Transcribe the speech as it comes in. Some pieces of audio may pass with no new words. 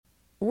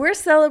We're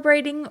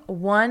celebrating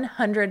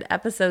 100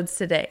 episodes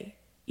today.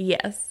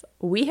 Yes,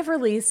 we have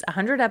released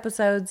 100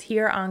 episodes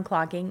here on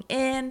Clocking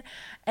In,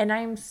 and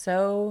I'm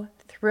so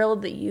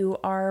thrilled that you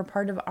are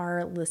part of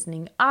our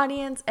listening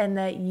audience and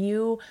that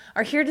you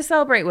are here to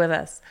celebrate with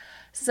us.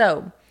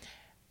 So,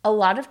 a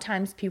lot of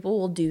times people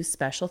will do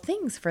special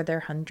things for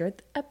their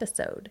 100th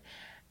episode.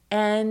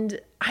 And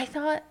I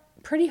thought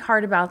pretty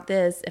hard about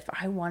this if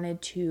I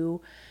wanted to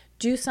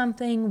do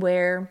something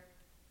where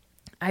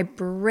I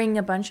bring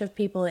a bunch of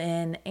people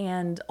in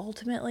and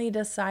ultimately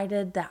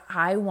decided that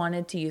I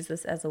wanted to use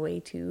this as a way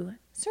to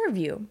serve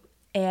you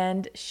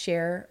and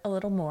share a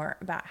little more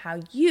about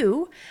how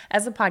you,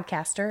 as a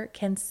podcaster,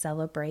 can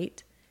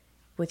celebrate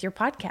with your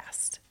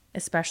podcast,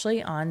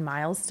 especially on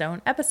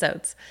milestone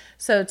episodes.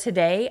 So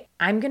today,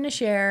 I'm going to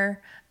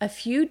share a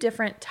few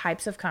different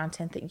types of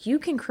content that you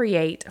can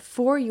create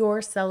for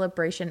your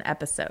celebration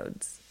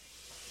episodes.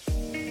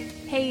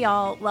 Hey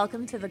y'all,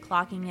 welcome to the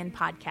Clocking In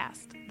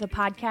podcast, the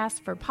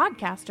podcast for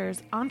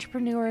podcasters,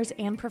 entrepreneurs,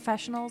 and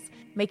professionals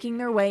making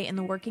their way in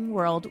the working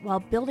world while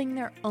building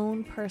their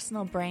own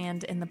personal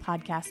brand in the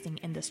podcasting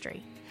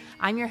industry.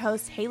 I'm your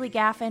host, Haley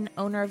Gaffin,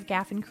 owner of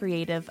Gaffin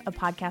Creative, a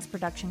podcast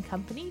production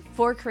company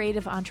for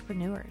creative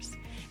entrepreneurs.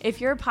 If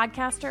you're a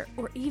podcaster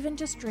or even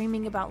just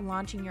dreaming about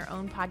launching your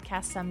own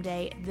podcast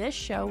someday, this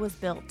show was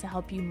built to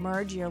help you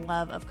merge your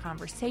love of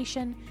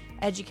conversation,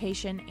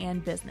 education,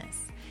 and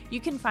business. You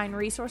can find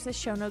resources,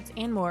 show notes,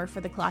 and more for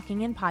the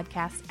Clocking In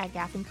podcast at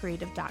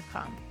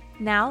gaffincreative.com.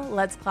 Now,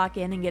 let's clock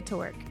in and get to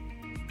work.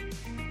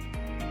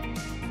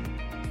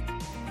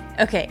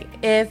 Okay,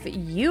 if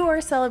you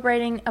are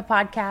celebrating a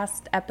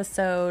podcast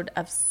episode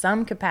of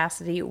some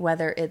capacity,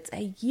 whether it's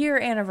a year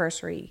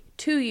anniversary,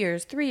 2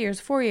 years, 3 years,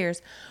 4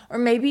 years, or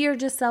maybe you're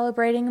just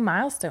celebrating a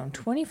milestone,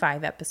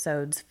 25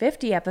 episodes,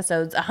 50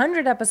 episodes,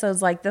 100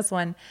 episodes like this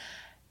one,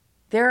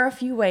 there are a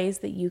few ways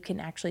that you can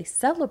actually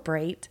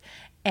celebrate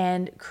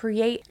and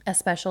create a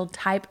special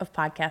type of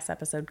podcast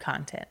episode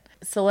content.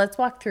 So let's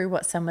walk through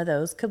what some of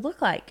those could look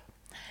like.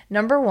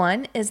 Number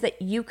one is that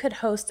you could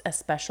host a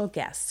special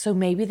guest. So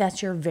maybe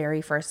that's your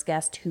very first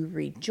guest who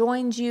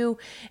rejoins you.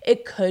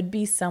 It could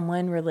be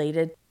someone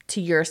related to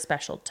your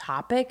special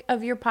topic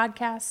of your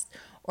podcast,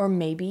 or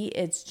maybe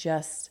it's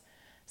just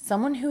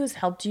someone who has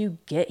helped you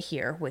get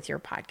here with your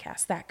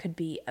podcast. That could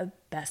be a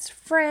best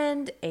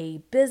friend, a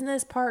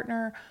business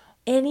partner,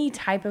 any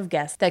type of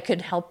guest that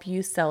could help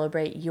you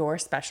celebrate your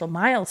special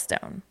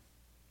milestone.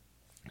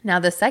 Now,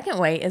 the second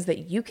way is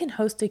that you can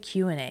host a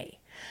Q&A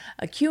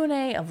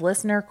of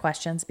listener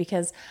questions,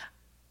 because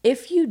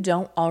if you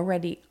don't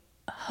already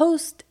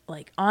host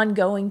like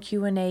ongoing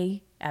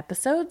Q&A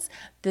episodes,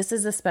 this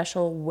is a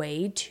special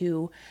way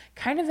to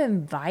kind of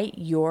invite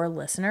your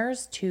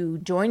listeners to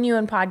join you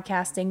in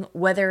podcasting,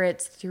 whether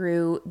it's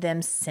through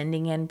them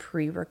sending in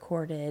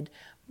pre-recorded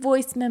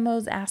voice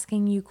memos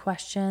asking you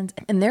questions.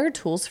 And there are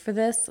tools for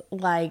this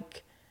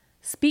like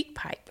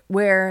SpeakPipe,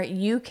 where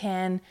you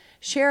can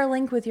share a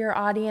link with your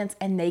audience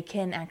and they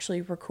can actually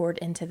record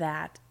into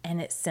that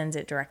and it sends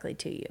it directly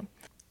to you.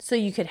 So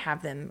you could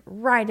have them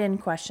write in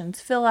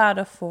questions, fill out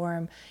a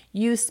form,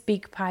 use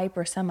SpeakPipe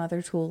or some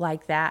other tool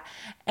like that,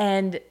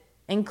 and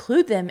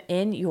include them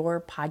in your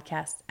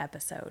podcast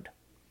episode.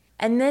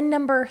 And then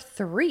number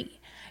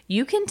 3,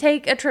 you can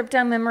take a trip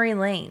down memory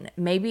lane.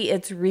 Maybe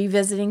it's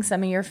revisiting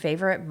some of your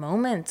favorite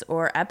moments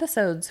or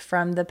episodes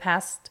from the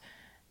past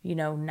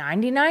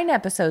 99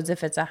 episodes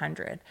if it's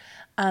 100.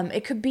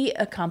 It could be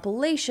a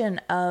compilation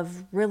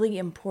of really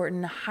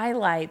important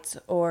highlights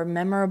or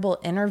memorable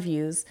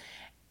interviews,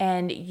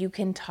 and you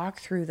can talk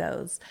through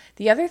those.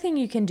 The other thing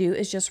you can do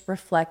is just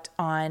reflect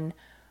on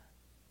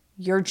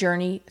your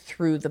journey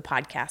through the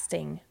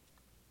podcasting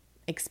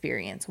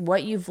experience,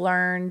 what you've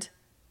learned,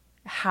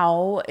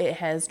 how it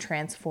has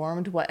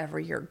transformed whatever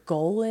your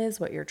goal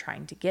is, what you're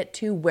trying to get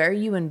to, where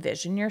you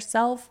envision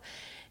yourself,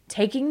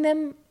 taking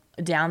them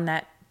down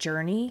that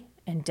journey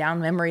and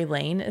down memory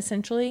lane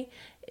essentially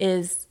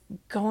is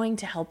going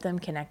to help them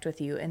connect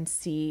with you and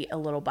see a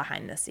little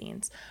behind the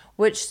scenes.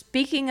 Which,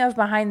 speaking of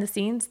behind the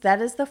scenes,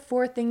 that is the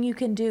 4th thing you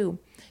can do.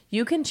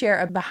 You can share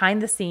a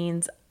behind the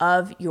scenes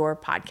of your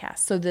podcast.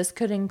 So this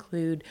could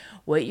include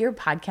what your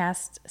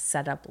podcast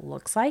setup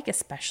looks like,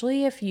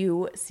 especially if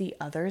you see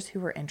others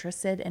who are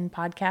interested in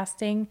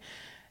podcasting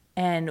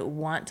and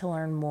want to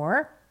learn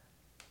more.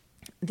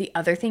 The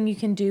other thing you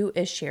can do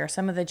is share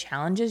some of the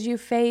challenges you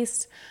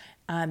faced,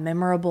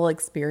 memorable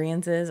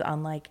experiences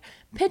on like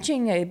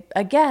pitching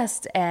a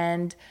guest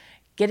and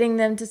getting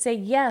them to say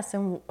yes,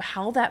 and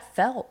how that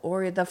felt,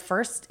 or the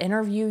first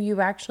interview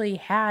you actually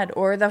had,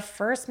 or the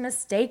first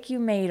mistake you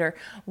made, or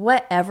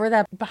whatever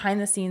that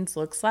behind the scenes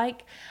looks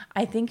like.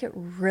 I think it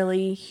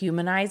really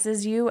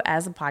humanizes you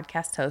as a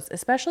podcast host,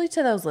 especially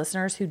to those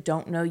listeners who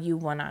don't know you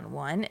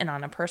one-on-one and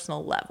on a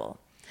personal level.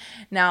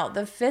 Now,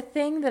 the 5th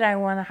thing that I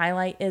want to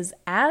highlight is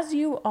as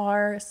you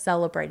are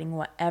celebrating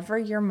whatever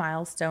your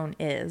milestone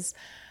is,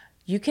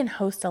 you can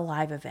host a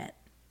live event.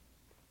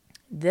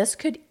 This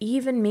could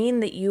even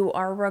mean that you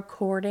are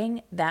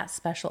recording that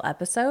special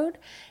episode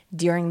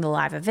during the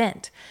live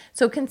event.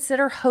 So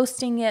consider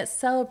hosting it,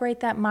 celebrate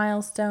that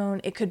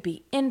milestone. It could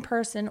be in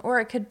person or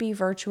it could be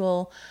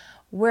virtual.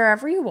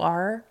 Wherever you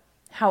are,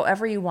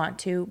 however you want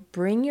to,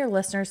 bring your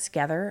listeners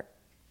together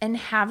and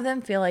have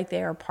them feel like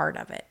they are part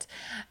of it.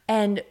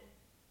 And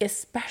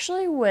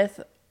especially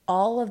with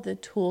all of the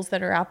tools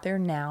that are out there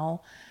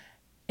now,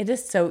 it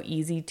is so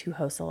easy to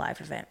host a live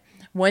event.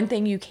 One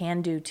thing you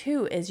can do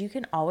too is you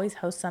can always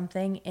host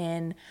something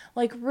in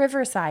like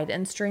Riverside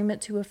and stream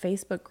it to a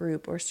Facebook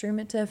group or stream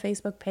it to a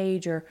Facebook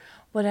page or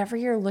whatever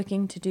you're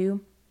looking to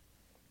do.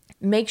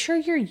 Make sure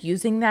you're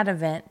using that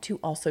event to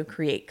also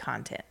create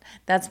content.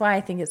 That's why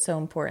I think it's so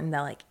important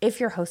that like if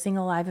you're hosting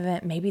a live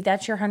event, maybe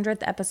that's your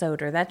 100th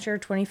episode or that's your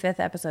 25th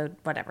episode,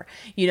 whatever,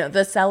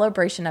 the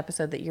celebration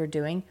episode that you're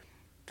doing,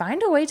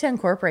 find a way to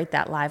incorporate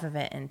that live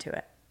event into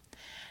it.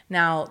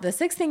 Now, the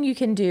sixth thing you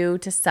can do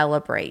to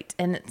celebrate,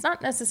 and it's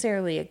not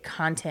necessarily a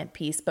content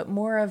piece, but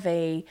more of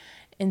a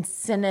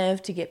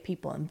incentive to get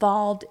people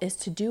involved, is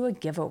to do a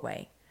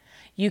giveaway.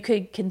 You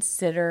could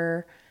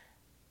consider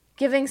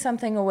giving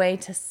something away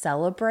to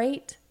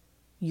celebrate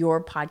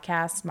your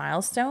podcast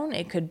milestone.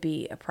 It could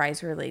be a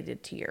prize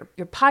related to your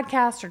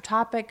podcast or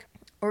topic,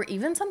 or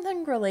even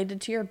something related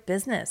to your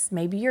business.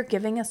 Maybe you're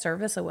giving a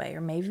service away,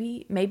 or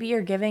maybe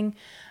you're giving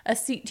a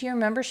seat to your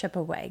membership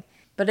away.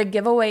 But a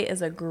giveaway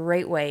is a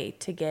great way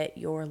to get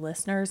your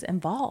listeners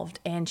involved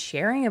and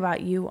sharing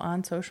about you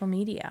on social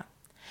media.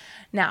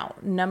 Now,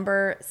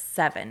 number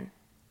 7,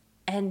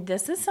 and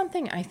this is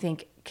something I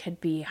think could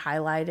be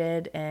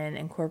highlighted and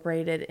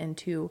incorporated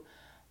into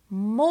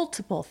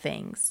multiple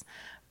things,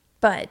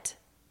 but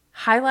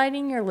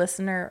highlighting your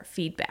listener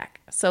feedback.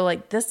 So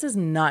like this does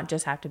not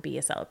just have to be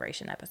a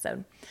celebration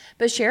episode,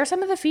 but share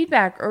some of the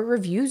feedback or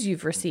reviews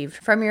you've received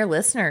from your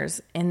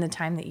listeners in the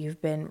time that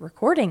you've been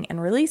recording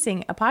and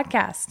releasing a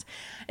podcast.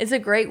 It's a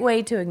great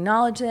way to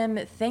acknowledge them,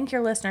 thank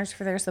your listeners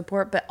for their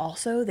support, but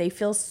also they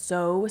feel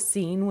so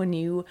seen when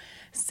you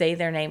say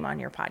their name on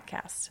your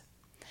podcast.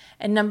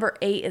 And number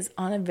 8 is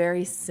on a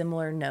very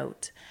similar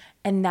note,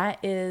 and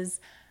that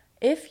is,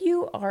 if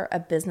you are a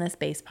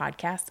business-based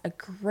podcast, a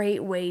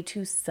great way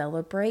to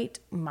celebrate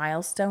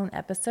milestone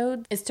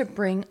episodes is to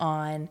bring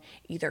on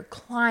either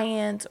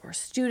clients or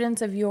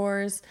students of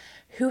yours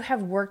who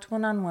have worked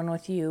one-on-one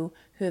with you,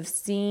 who have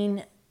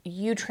seen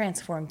you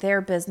transform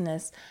their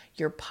business,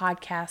 your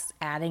podcast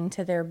adding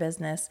to their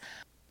business.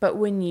 But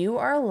when you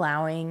are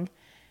allowing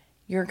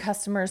your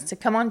customers to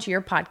come onto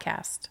your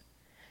podcast,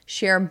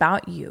 share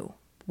about you,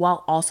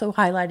 while also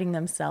highlighting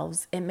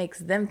themselves, it makes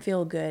them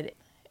feel good.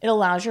 It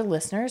allows your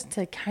listeners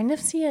to kind of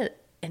see an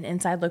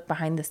inside look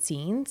behind the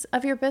scenes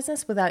of your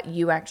business without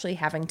you actually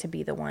having to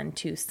be the one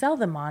to sell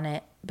them on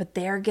it, but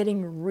they're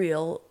getting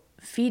real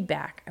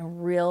feedback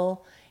and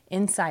real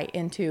insight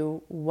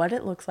into what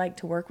it looks like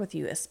to work with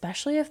you,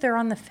 especially if they're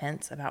on the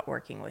fence about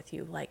working with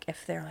you. Like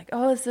if they're like,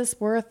 oh, is this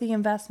worth the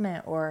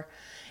investment, or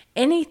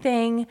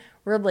anything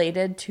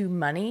related to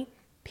money.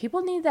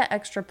 People need that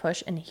extra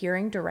push, and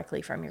hearing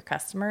directly from your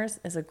customers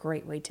is a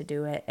great way to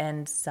do it.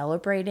 And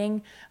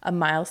celebrating a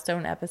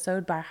milestone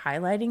episode by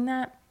highlighting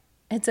that,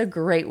 it's a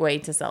great way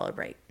to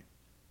celebrate.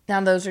 Now,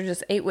 those are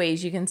just 8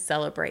 ways you can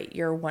celebrate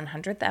your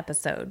 100th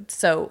episode.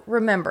 So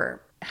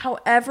remember,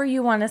 however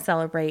you want to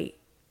celebrate,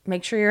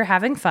 make sure you're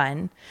having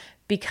fun,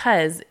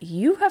 because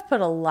you have put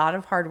a lot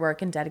of hard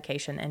work and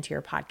dedication into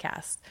your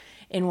podcast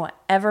in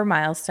whatever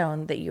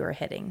milestone that you are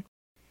hitting.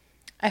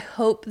 I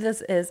hope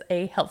this is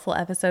a helpful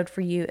episode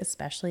for you,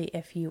 especially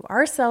if you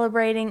are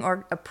celebrating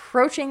or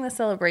approaching the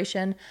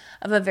celebration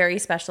of a very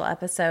special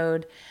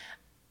episode.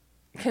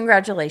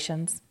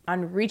 Congratulations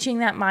on reaching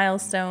that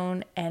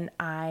milestone, and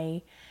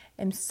I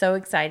am so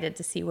excited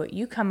to see what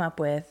you come up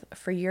with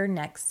for your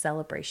next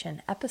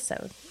celebration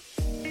episode.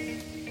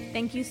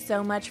 Thank you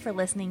so much for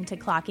listening to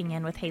Clocking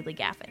In with Haley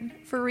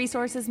Gaffin. For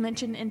resources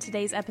mentioned in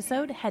today's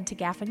episode, head to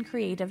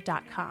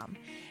gaffincreative.com.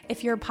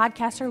 If you're a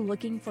podcaster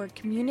looking for a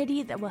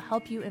community that will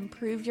help you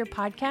improve your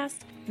podcast,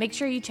 make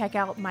sure you check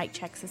out Mic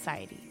Check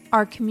Society,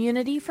 our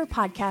community for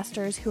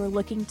podcasters who are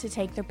looking to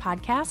take their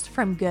podcast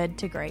from good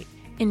to great.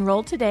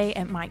 Enroll today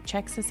at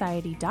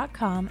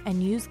micchecksociety.com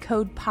and use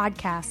code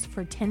PODCAST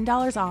for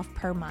 $10 off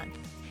per month.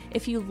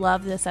 If you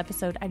love this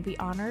episode, I'd be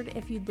honored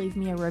if you'd leave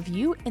me a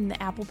review in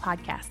the Apple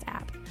Podcast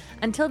app.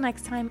 Until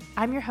next time,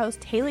 I'm your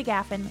host, Haley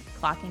Gaffin,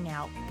 clocking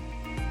out.